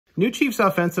New Chiefs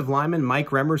offensive lineman Mike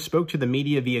Remmers spoke to the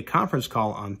media via conference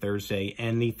call on Thursday,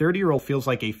 and the 30-year-old feels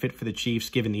like a fit for the Chiefs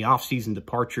given the offseason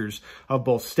departures of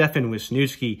both Stefan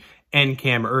Wisniewski and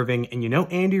Cam Irving. And you know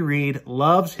Andy Reid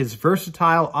loves his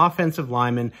versatile offensive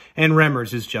lineman, and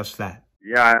Remmers is just that.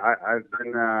 Yeah, I've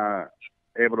been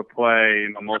able to play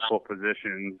multiple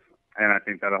positions, and I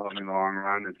think that'll help me in the long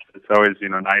run. It's always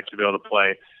nice to be able to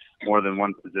play more than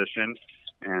one position,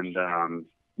 and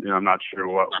I'm not sure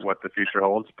what the future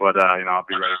holds, but I'll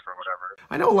be ready for whatever.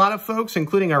 I know a lot of folks,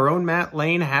 including our own Matt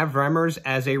Lane, have Remmers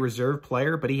as a reserve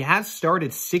player, but he has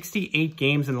started 68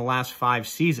 games in the last 5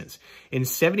 seasons. In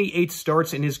 78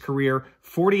 starts in his career,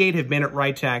 48 have been at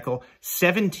right tackle,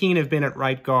 17 have been at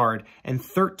right guard, and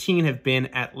 13 have been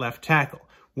at left tackle.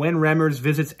 When Remmers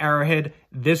visits Arrowhead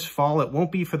this fall, it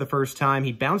won't be for the first time.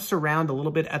 He bounced around a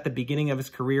little bit at the beginning of his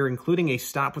career, including a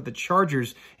stop with the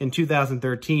Chargers in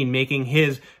 2013, making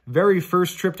his very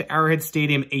first trip to Arrowhead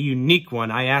Stadium a unique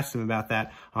one. I asked him about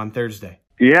that on Thursday.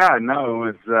 Yeah, no,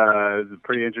 it was a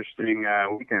pretty interesting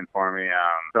weekend for me.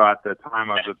 So at the time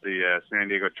I was with the San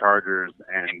Diego Chargers,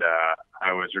 and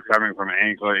I was recovering from an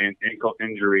ankle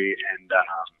injury, and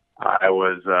I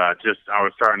was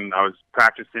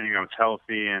practicing, I was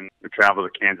healthy, and we traveled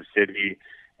to Kansas City,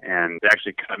 and they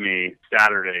actually cut me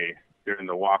Saturday during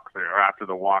the walkthrough, or after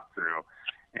the walkthrough,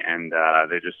 and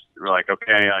they just were like,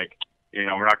 okay,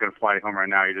 we're not going to fly home right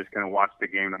now, you're just going to watch the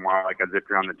game tomorrow, like as if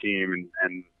you're on the team,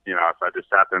 and so I just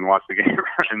sat there and watched the game,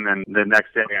 and then the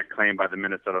next day I got claimed by the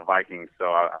Minnesota Vikings, so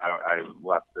I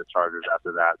left the Chargers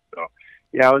after that. So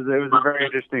yeah, it was a very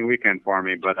interesting weekend for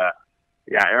me, but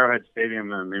yeah, Arrowhead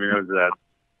Stadium, it was a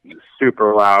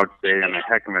super loud stadium, a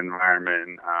heck of an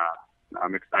environment.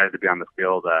 I'm excited to be on the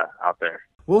field out there.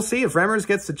 We'll see if Remmers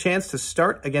gets the chance to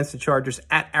start against the Chargers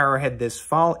at Arrowhead this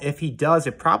fall. If he does,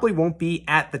 it probably won't be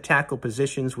at the tackle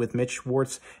positions with Mitch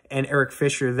Schwartz and Eric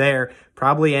Fisher there.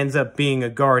 Probably ends up being a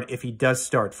guard if he does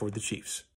start for the Chiefs.